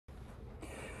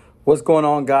What's going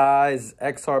on, guys?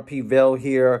 XRP Vail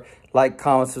here. Like,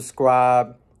 comment,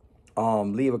 subscribe.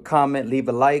 Leave a comment, leave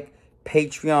a like.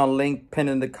 Patreon link pinned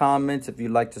in the comments if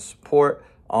you'd like to support.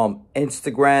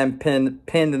 Instagram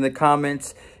pinned in the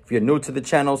comments. If you're new to the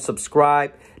channel,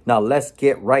 subscribe. Now let's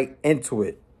get right into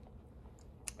it.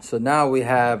 So now we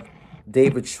have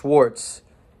David Schwartz,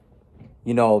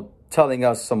 telling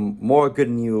us some more good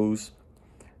news.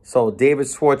 So David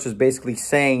Schwartz is basically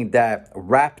saying that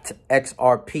Wrapped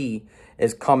XRP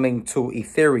is coming to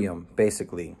Ethereum,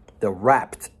 basically. The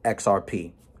Wrapped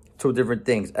XRP. Two different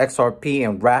things. XRP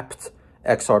and Wrapped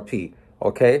XRP.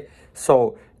 Okay?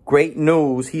 So great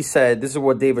news. He said, this is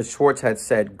what David Schwartz had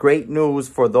said. Great news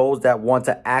for those that want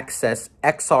to access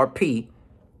XRP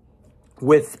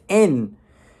within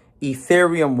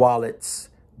Ethereum wallets,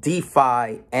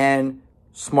 DeFi, and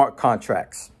smart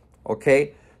contracts.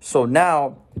 Okay? So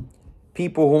now,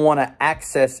 people who want to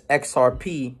access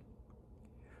XRP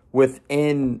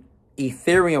within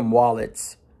Ethereum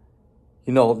wallets,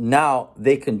 now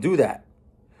they can do that.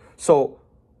 So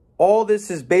all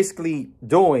this is basically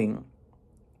doing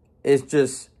is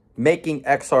just making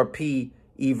XRP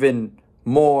even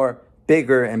more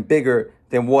bigger and bigger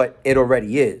than what it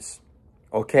already is.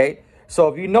 Okay? So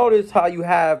if you notice how you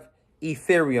have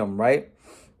Ethereum, right?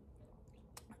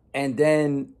 And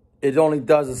then it only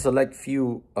does a select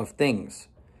few of things.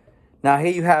 Now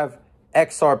here you have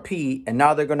XRP, and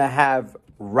now they're going to have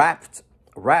wrapped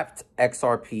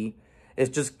XRP.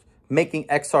 It's just making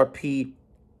XRP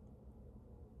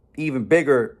even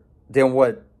bigger than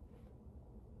what,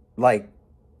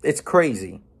 it's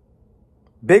crazy.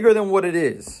 Bigger than what it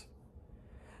is.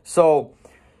 So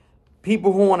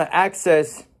people who want to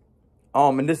access,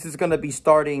 and this is going to be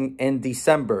starting in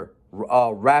December,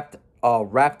 wrapped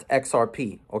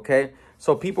XRP, okay?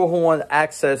 So people who want to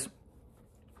access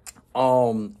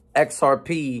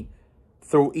XRP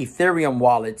through Ethereum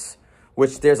wallets,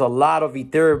 which there's a lot of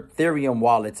Ethereum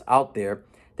wallets out there,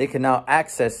 they can now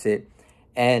access it.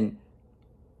 And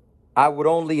I would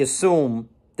only assume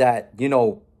that,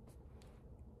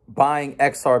 buying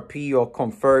XRP or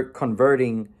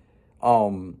converting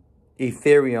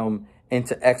Ethereum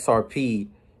into XRP,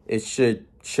 it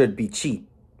should be cheap.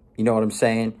 You know what I'm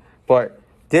saying? But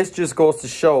this just goes to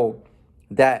show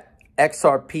that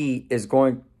XRP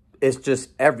is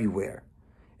just everywhere.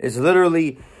 It's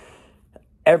literally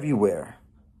everywhere.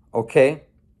 Okay?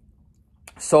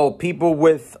 So people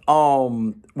with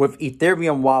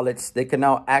Ethereum wallets, they can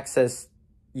now access,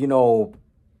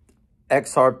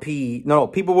 XRP. No,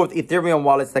 people with Ethereum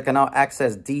wallets that can now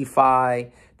access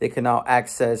DeFi. They can now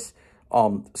access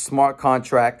smart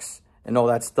contracts and all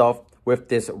that stuff with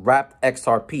this Wrapped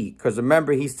XRP. Because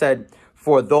remember, he said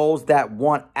for those that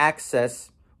want to access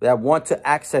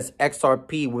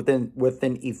XRP within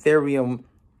Ethereum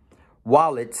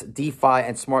wallets, DeFi,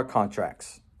 and smart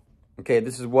contracts. Okay,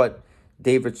 this is what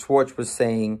David Schwartz was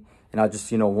saying, and I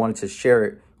just, wanted to share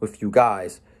it with you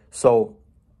guys. So,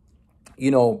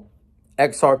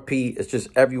 XRP is just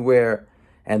everywhere,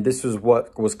 and this is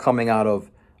what was coming out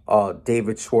of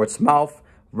David Schwartz's mouth.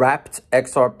 Wrapped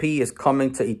XRP is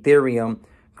coming to Ethereum.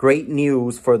 Great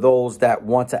news for those that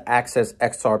want to access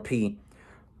XRP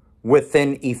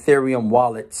within Ethereum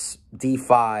wallets,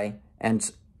 DeFi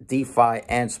and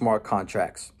smart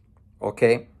contracts.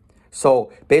 Okay?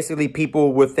 So basically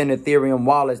people within Ethereum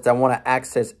wallets that want to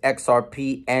access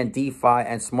XRP and DeFi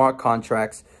and smart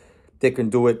contracts, they can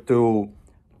do it through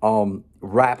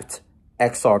Wrapped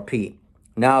XRP.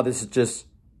 Now this is just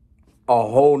a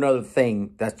whole nother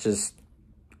thing that's just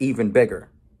even bigger.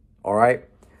 All right.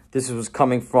 This was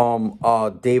coming from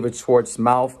David Schwartz's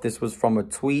mouth. This was from a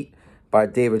tweet by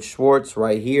David Schwartz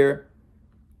right here.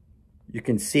 You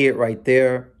can see it right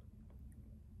there.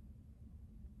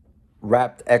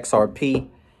 Wrapped XRP.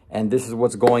 And this is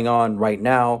what's going on right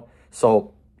now.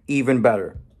 So even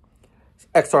better.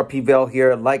 XRP Vail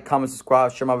here. Like, comment,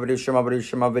 subscribe, share my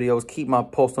videos, keep my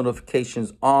post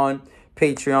notifications on.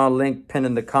 Patreon link pinned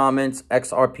in the comments.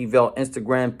 XRP Vail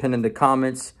Instagram pinned in the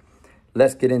comments.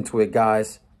 Let's get into it,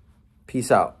 guys.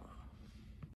 Peace out.